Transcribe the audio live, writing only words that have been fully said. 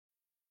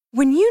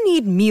When you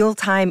need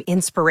mealtime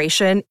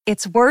inspiration,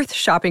 it's worth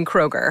shopping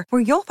Kroger,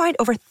 where you'll find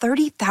over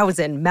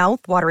 30,000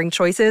 mouth-watering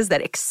choices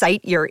that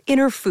excite your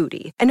inner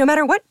foodie. And no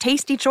matter what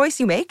tasty choice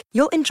you make,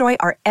 you'll enjoy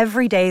our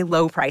everyday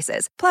low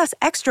prices, plus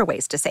extra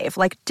ways to save,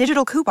 like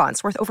digital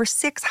coupons worth over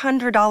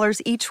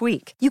 $600 each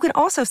week. You can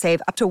also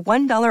save up to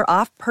 $1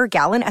 off per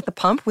gallon at the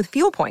pump with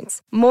fuel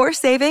points. More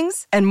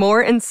savings and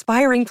more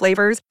inspiring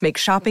flavors make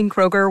shopping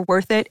Kroger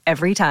worth it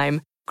every time.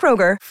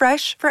 Kroger,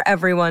 fresh for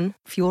everyone.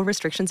 Fuel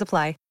restrictions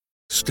apply.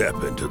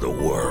 Step into the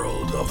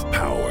world of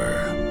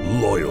power,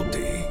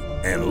 loyalty,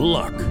 and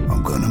luck.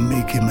 I'm gonna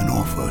make him an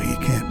offer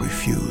he can't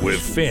refuse. With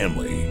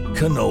family,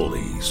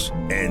 cannolis,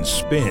 and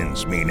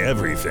spins mean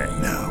everything.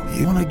 Now,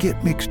 you wanna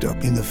get mixed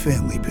up in the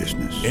family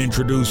business.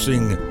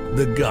 Introducing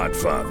The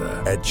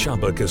Godfather at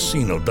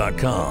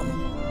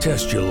ChumbaCasino.com.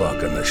 Test your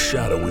luck in the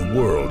shadowy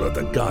world of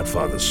The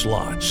Godfather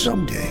slot.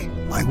 Someday,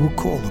 I will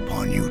call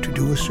upon you to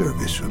do a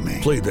service for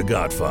me. Play The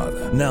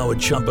Godfather now at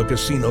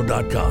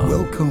ChumbaCasino.com.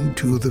 Welcome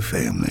to the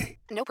family.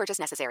 No purchase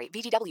necessary.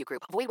 VGW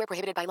Group. Void where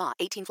prohibited by law.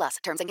 18 plus.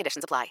 Terms and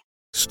conditions apply.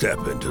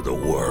 Step into the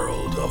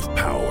world of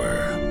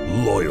power,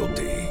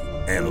 loyalty,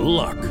 and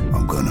luck.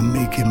 I'm gonna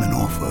make him an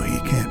offer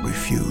he can't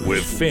refuse.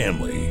 With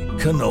family,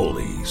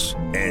 cannolis,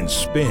 and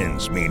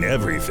spins mean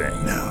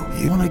everything. Now,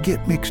 you wanna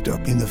get mixed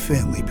up in the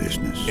family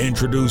business.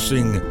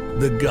 Introducing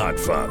The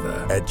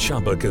Godfather at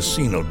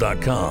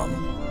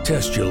ChumbaCasino.com.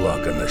 Test your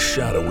luck in the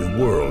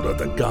shadowy world of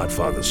The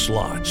Godfather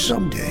slot.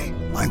 Someday,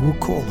 I will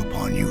call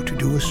upon you to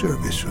do a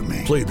service for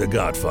me. Play The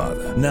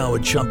Godfather now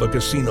at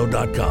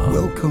ChumbaCasino.com.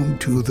 Welcome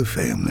to the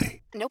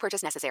family. No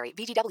purchase necessary.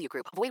 VGW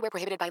Group. Void where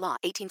prohibited by law.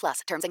 18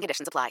 plus. Terms and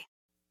conditions apply.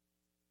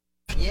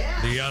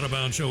 The Out of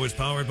Bounds Show is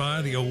powered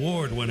by the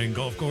award-winning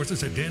golf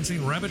courses at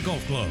Dancing Rabbit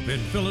Golf Club in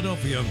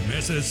Philadelphia,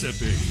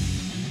 Mississippi.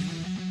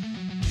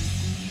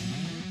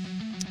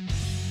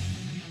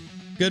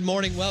 Good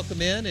morning.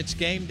 Welcome in. It's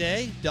game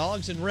day.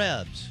 Dogs and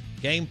Rebs.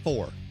 Game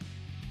 4.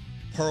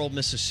 Pearl,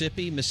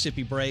 Mississippi.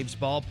 Mississippi Braves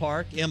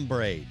Ballpark. M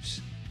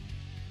Braves.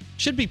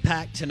 Should be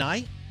packed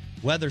tonight.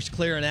 Weather's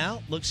clearing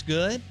out. Looks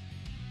good.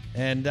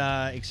 And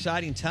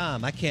exciting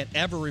time. I can't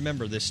ever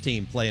remember this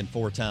team playing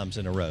 4 times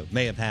in a row.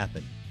 May have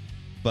happened.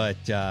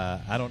 But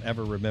I don't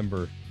ever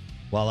remember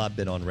while I've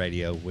been on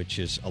radio, which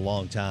is a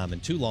long time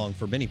and too long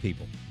for many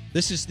people.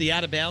 This is the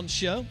Out of Bounds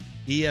Show.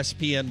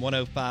 ESPN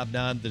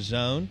 105.9 The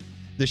Zone.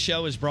 The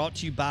show is brought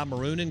to you by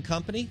Maroon &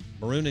 Company,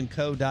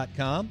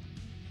 maroonandco.com.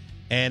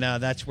 And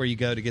that's where you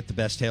go to get the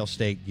best Hail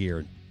State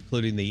gear,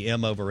 including the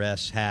M over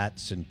S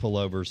hats and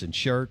pullovers and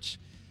shirts.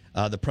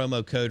 The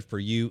promo code for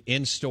you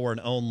in-store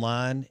and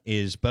online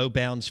is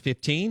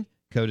BowBounds15.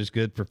 Code is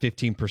good for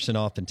 15%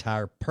 off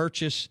entire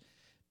purchase.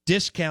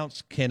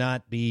 Discounts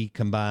cannot be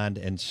combined,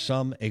 and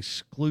some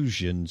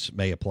exclusions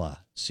may apply.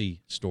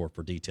 See store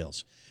for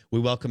details. We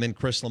welcome in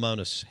Chris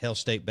Lemonis, Hail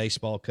State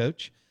baseball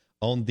coach,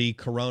 on the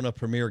Corona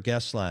Premier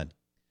Guest Line.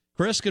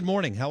 Chris, good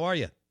morning. How are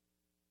you?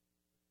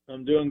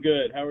 I'm doing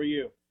good. How are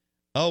you?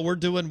 Oh, we're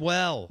doing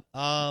well.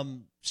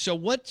 So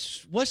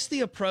what's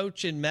the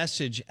approach and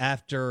message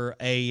after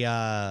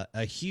a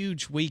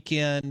huge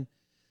weekend?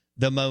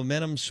 The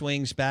momentum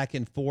swings back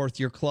and forth.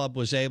 Your club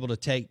was able to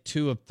take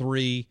 2 of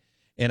 3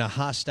 in a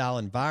hostile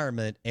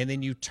environment, and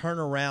then you turn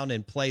around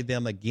and play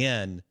them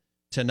again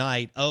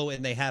tonight. Oh,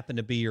 and they happen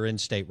to be your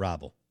in-state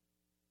rival.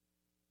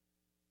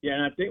 Yeah,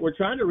 and I think we're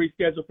trying to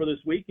reschedule for this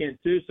weekend,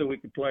 too, so we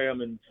can play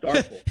them in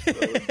Starkville. So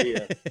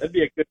that'd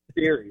be a good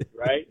series,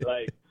 right?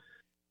 Like,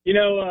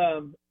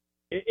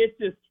 it's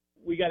just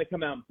we got to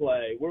come out and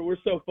play. We're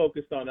so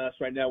focused on us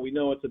right now. We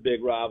know it's a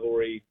big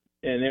rivalry,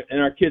 and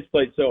our kids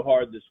played so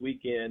hard this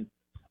weekend.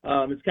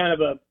 It's kind of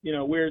a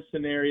weird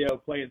scenario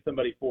playing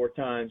somebody 4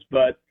 times,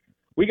 but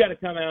we got to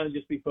come out and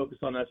just be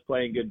focused on us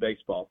playing good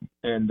baseball.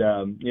 And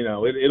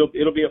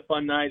it'll be a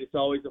fun night. It's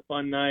always a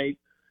fun night.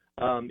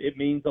 It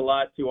means a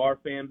lot to our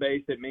fan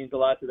base. It means a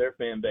lot to their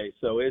fan base.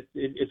 So it's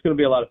going to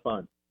be a lot of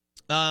fun.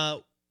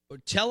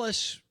 Tell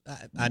us,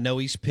 I know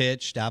he's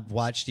pitched. I've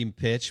watched him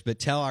pitch, but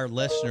tell our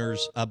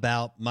listeners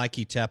about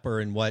Mikey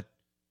Tepper and what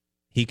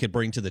he could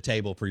bring to the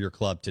table for your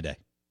club today.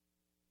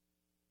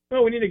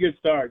 Well, we need a good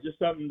start, just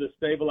something to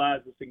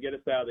stabilize us and get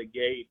us out of the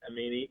gate. I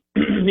mean,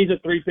 he's a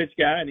 3-pitch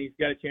guy, and he's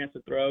got a chance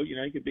to throw.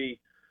 He could be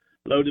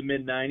low to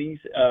mid-90s,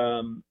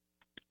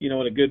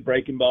 with a good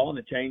breaking ball and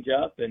a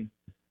changeup. And,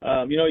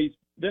 he's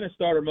been a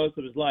starter most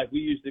of his life. We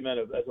used him as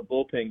a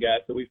bullpen guy,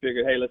 so we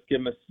figured, hey, let's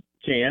give him a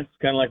chance,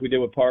 kind of like we did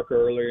with Parker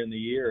earlier in the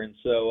year. And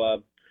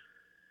so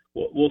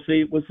we'll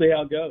see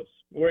how it goes.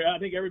 I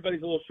think everybody's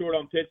a little short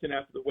on pitching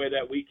after the way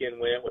that weekend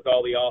went with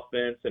all the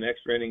offense and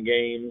extra inning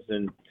games,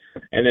 and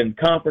then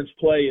conference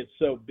play is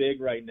so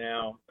big right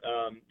now.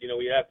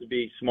 We have to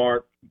be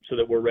smart so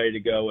that we're ready to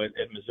go at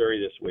Missouri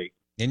this week.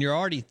 And you're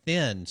already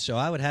thin, so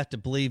I would have to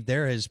believe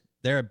there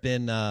have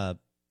been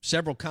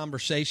several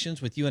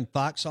conversations with you and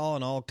Foxhall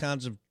and all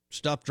kinds of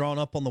stuff drawn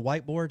up on the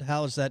whiteboard.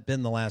 How has that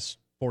been the last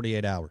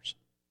 48 hours?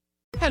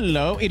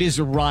 Hello, it is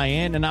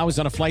Ryan, and I was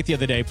on a flight the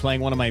other day playing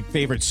one of my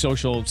favorite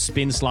social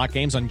spin slot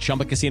games on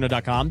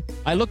ChumbaCasino.com.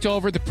 I looked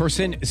over at the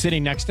person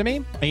sitting next to me,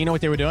 and you know what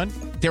they were doing?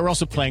 They were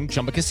also playing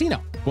Chumba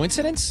Casino.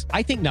 Coincidence?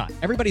 I think not.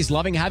 Everybody's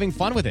loving having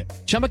fun with it.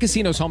 Chumba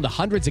Casino is home to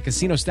hundreds of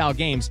casino-style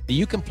games that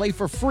you can play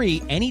for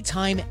free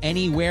anytime,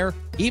 anywhere,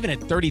 even at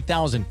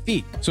 30,000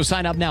 feet. So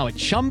sign up now at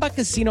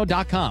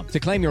ChumbaCasino.com to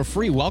claim your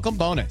free welcome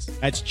bonus.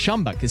 That's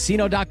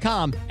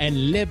ChumbaCasino.com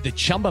and live the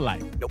Chumba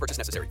life. No purchase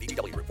necessary.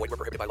 VGW. Void were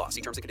prohibited by law.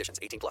 See terms and conditions.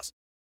 18+.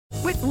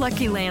 With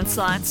Lucky Land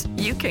Slots,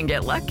 you can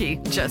get lucky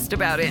just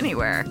about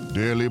anywhere.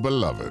 Dearly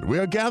beloved, we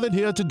are gathered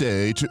here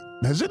today to...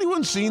 Has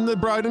anyone seen the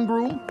bride and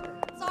groom?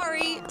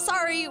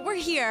 Sorry, we're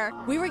here.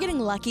 We were getting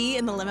lucky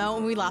in the limo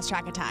and we lost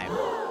track of time.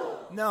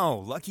 No,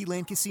 Lucky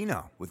Land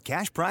Casino, with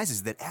cash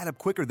prizes that add up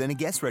quicker than a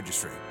guest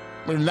registry.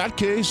 In that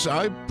case,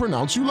 I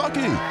pronounce you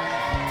lucky.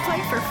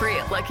 Play for free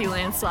at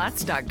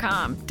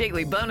LuckyLandSlots.com.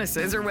 Daily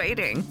bonuses are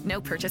waiting. No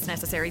purchase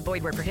necessary.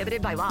 Void where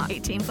prohibited by law.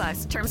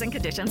 18+. Terms and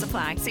conditions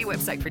apply. See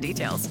website for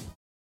details.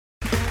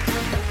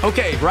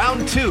 Okay,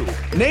 round two.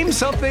 Name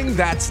something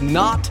that's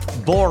not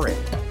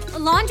boring. A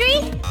laundry?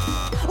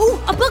 Ooh,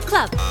 a book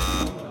club.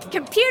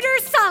 Computer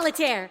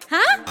solitaire,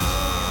 huh?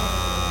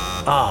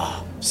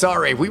 Ah, oh,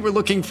 sorry. We were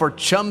looking for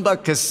Chumba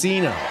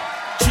Casino.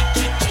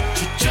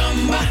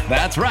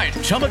 That's right.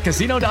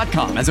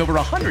 ChumbaCasino.com has over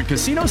 100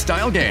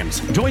 casino-style games.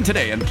 Join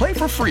today and play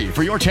for free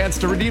for your chance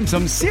to redeem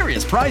some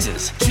serious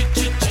prizes.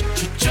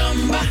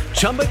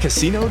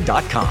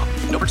 ChumbaCasino.com.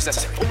 No purchase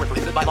necessary. Void where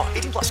prohibited by law.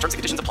 18+. Terms and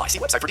conditions apply. See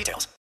website for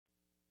details.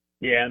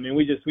 Yeah, I mean,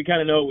 we kind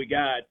of know what we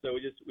got. So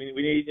we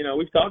need,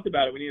 we've talked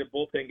about it. We need a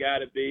bullpen guy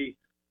to be,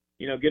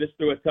 get us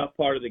through a tough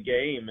part of the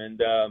game, and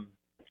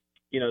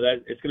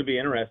that it's going to be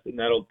interesting.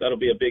 That'll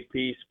be a big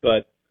piece,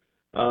 but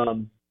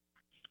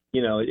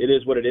it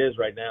is what it is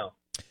right now.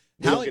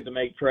 We don't get to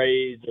make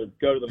trades or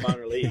go to the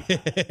minor league.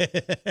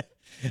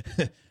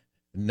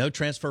 No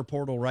transfer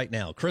portal right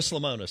now. Chris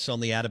Lemonis on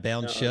the Out of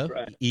Bounds show,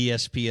 right.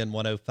 ESPN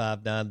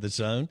 105.9 The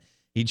Zone.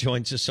 He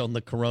joins us on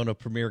the Corona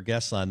Premier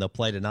Guest Line. They'll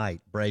play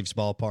tonight. Braves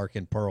Ballpark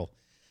in Pearl.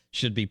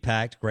 Should be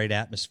packed. Great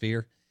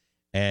atmosphere.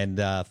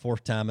 And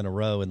fourth time in a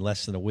row in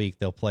less than a week,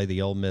 they'll play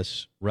the Ole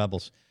Miss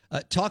Rebels.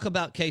 Talk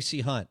about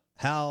Casey Hunt.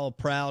 How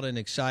proud and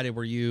excited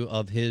were you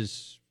of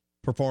his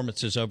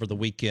performances over the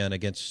weekend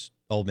against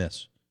Ole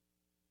Miss?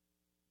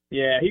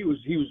 Yeah, he was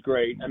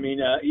great. I mean,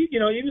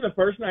 even the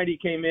first night he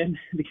came in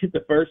to get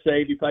the first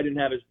save, he probably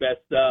didn't have his best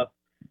stuff.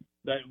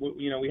 But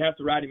we have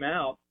to ride him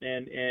out,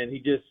 and he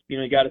just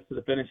he got us to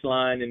the finish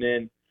line, and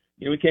then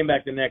we came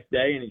back the next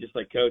day, and he's just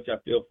like, Coach, I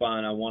feel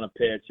fine. I want to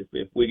pitch.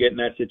 If we get in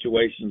that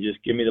situation,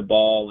 just give me the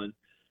ball. And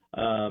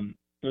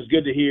it was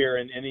good to hear,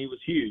 and he was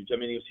huge. I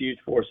mean, he was huge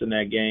for us in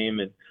that game,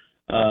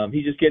 and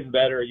he's just getting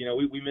better.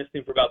 We missed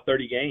him for about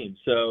 30 games,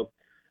 so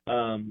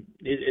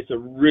it's a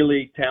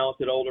really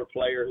talented older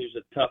player who's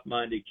a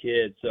tough-minded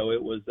kid. So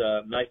it was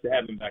nice to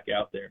have him back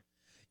out there.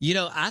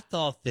 I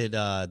thought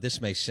that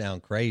this may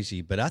sound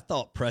crazy, but I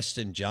thought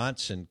Preston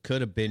Johnson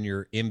could have been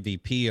your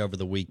MVP over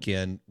the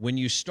weekend. When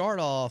you start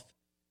off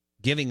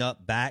giving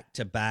up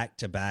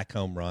back-to-back-to-back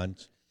home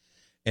runs,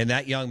 and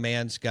that young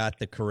man's got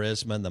the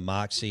charisma and the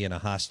moxie in a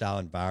hostile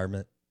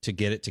environment to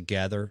get it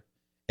together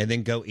and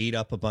then go eat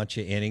up a bunch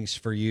of innings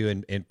for you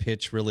and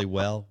pitch really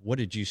well. What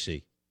did you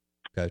see,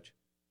 Coach?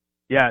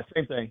 Yeah,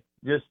 same thing.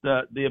 Just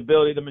the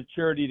ability, the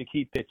maturity to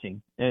keep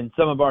pitching. And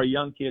some of our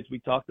young kids, we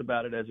talked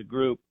about it as a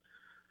group,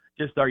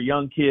 just our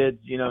young kids,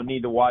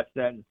 need to watch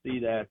that and see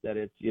that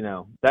it's,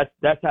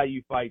 that's how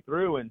you fight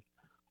through. And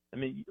I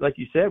mean, like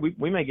you said,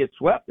 we may get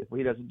swept if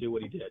he doesn't do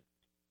what he did,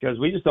 because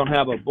we just don't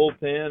have a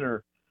bullpen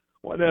or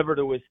whatever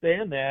to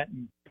withstand that.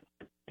 And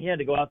he had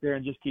to go out there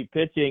and just keep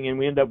pitching, and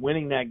we end up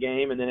winning that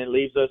game. And then it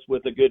leaves us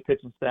with a good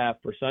pitching staff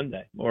for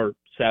Sunday or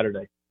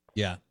Saturday.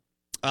 Yeah.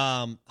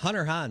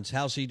 Hunter Hines,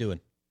 how's he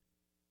doing?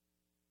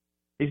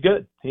 He's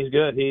good. He's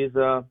good. He's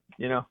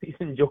he's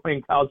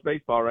enjoying college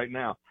baseball right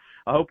now.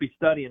 I hope he's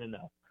studying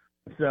enough.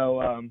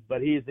 So,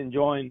 but he's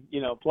enjoying,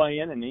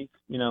 playing, and he's,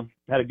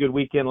 had a good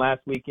weekend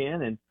last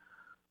weekend, and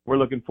we're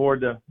looking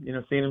forward to,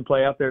 seeing him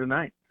play out there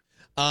tonight.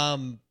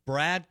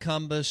 Brad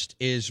Cumbest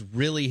is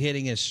really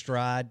hitting his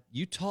stride.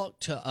 You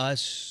talked to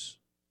us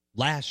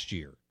last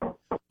year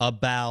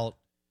about,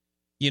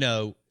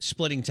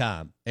 splitting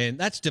time, and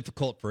that's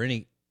difficult for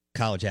any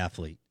college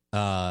athlete,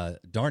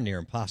 darn near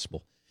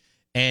impossible.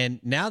 And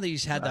now that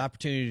he's had the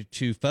opportunity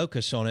to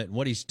focus on it and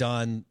what he's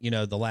done,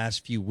 the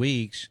last few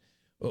weeks,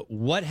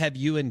 what have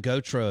you and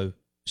Gotro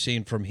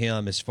seen from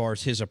him as far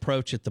as his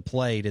approach at the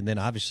plate? And then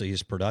obviously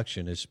his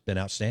production has been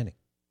outstanding.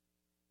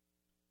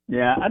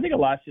 Yeah, I think a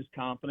lot's just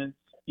confidence.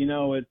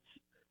 It's,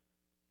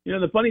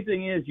 the funny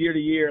thing is year to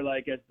year,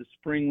 like as the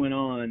spring went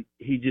on,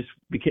 he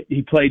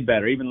played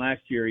better. Even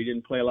last year, he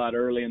didn't play a lot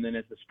early. And then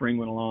as the spring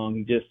went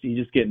along, he's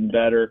just getting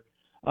better.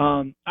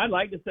 I'd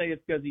like to say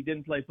it's because he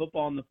didn't play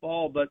football in the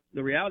fall, but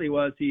the reality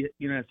was he,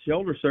 had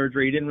shoulder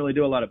surgery. He didn't really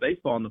do a lot of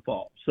baseball in the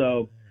fall.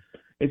 So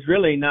it's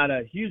really not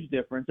a huge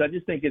difference. I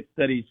just think it's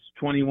that he's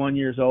 21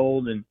 years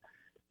old and,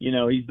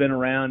 he's been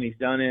around, he's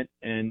done it,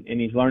 and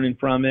he's learning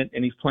from it,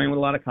 and he's playing with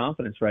a lot of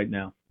confidence right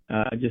now.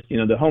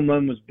 The home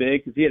run was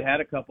big because he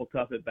had a couple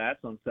tough at-bats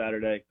on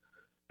Saturday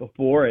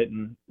before it.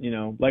 And,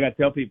 like I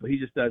tell people,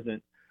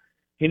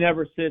 he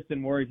never sits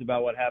and worries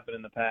about what happened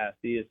in the past.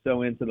 He is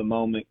so into the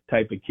moment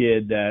type of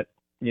kid that,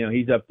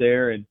 he's up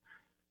there and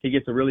he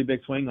gets a really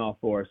big swing off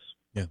for us.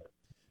 Yeah.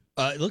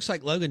 It looks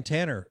like Logan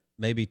Tanner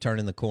may be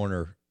turning the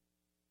corner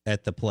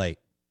at the plate.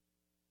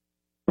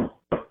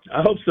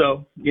 I hope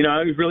so. He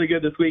was really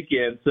good this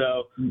weekend.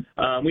 So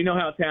we know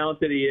how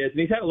talented he is, and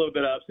he's had a little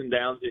bit of ups and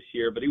downs this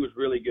year, but he was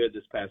really good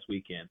this past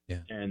weekend. Yeah.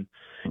 And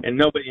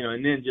nobody,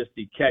 and then just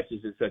he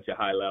catches at such a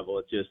high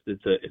level.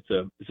 It's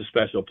a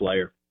special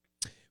player.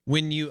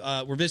 When you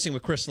we're visiting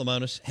with Chris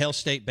Lemonis, Hail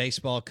State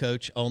baseball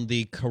coach, on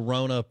the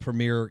Corona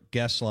Premier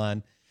guest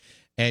line,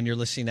 and you're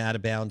listening to Out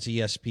of Bounds,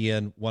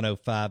 ESPN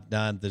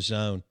 105.9 The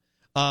Zone.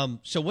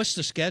 So what's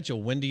the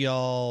schedule? When do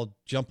y'all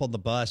jump on the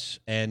bus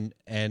and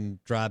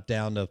drive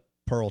down to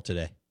Pearl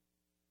today?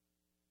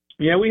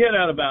 Yeah, we head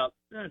out about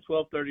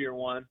 12:30 or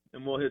 1,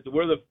 and we're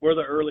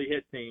the early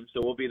hit team,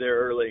 so we'll be there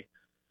early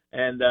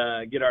and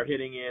get our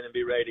hitting in and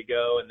be ready to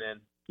go, and then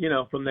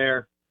from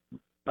there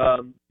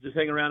just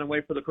hang around and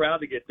wait for the crowd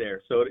to get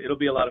there. So it'll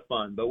be a lot of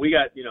fun. But we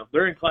got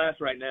they're in class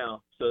right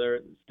now, so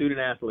they're student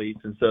athletes,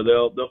 and so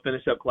they'll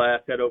finish up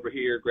class, head over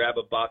here, grab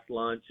a box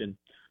lunch, and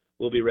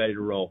we'll be ready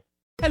to roll.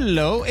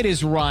 Hello, it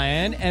is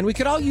Ryan, and we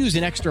could all use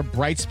an extra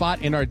bright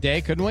spot in our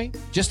day, couldn't we?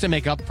 Just to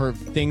make up for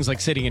things like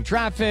sitting in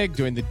traffic,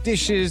 doing the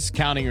dishes,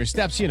 counting your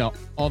steps,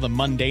 all the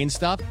mundane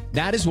stuff.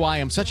 That is why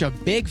I'm such a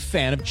big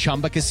fan of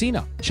Chumba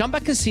Casino. Chumba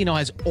Casino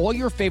has all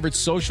your favorite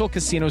social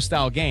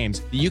casino-style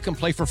games that you can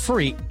play for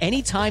free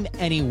anytime,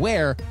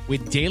 anywhere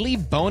with daily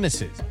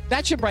bonuses.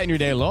 That should brighten your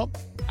day a little.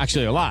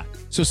 Actually, a lot.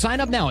 So sign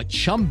up now at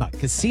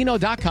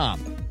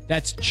ChumbaCasino.com.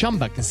 That's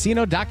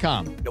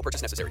ChumbaCasino.com. No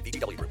purchase necessary.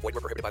 VGW Group. Void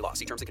where prohibited by law.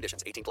 See terms and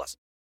conditions. 18+.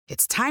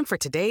 It's time for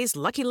today's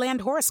Lucky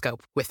Land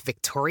horoscope with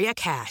Victoria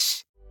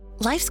Cash.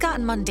 Life's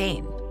gotten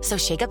mundane, so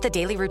shake up the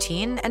daily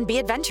routine and be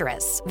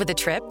adventurous with a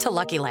trip to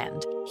Lucky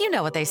Land. You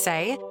know what they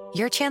say.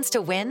 Your chance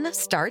to win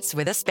starts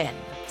with a spin.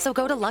 So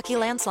go to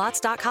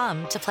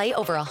LuckyLandSlots.com to play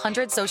over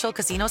 100 social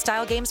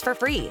casino-style games for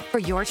free for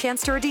your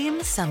chance to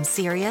redeem some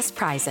serious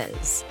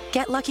prizes.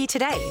 Get lucky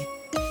today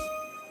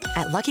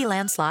at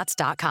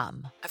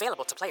LuckyLandSlots.com.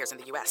 Available to players in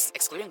the U.S.,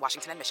 excluding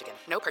Washington and Michigan.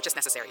 No purchase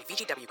necessary.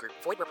 VGW Group.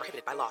 Void where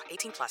prohibited by law.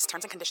 18+.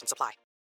 Terms and conditions apply.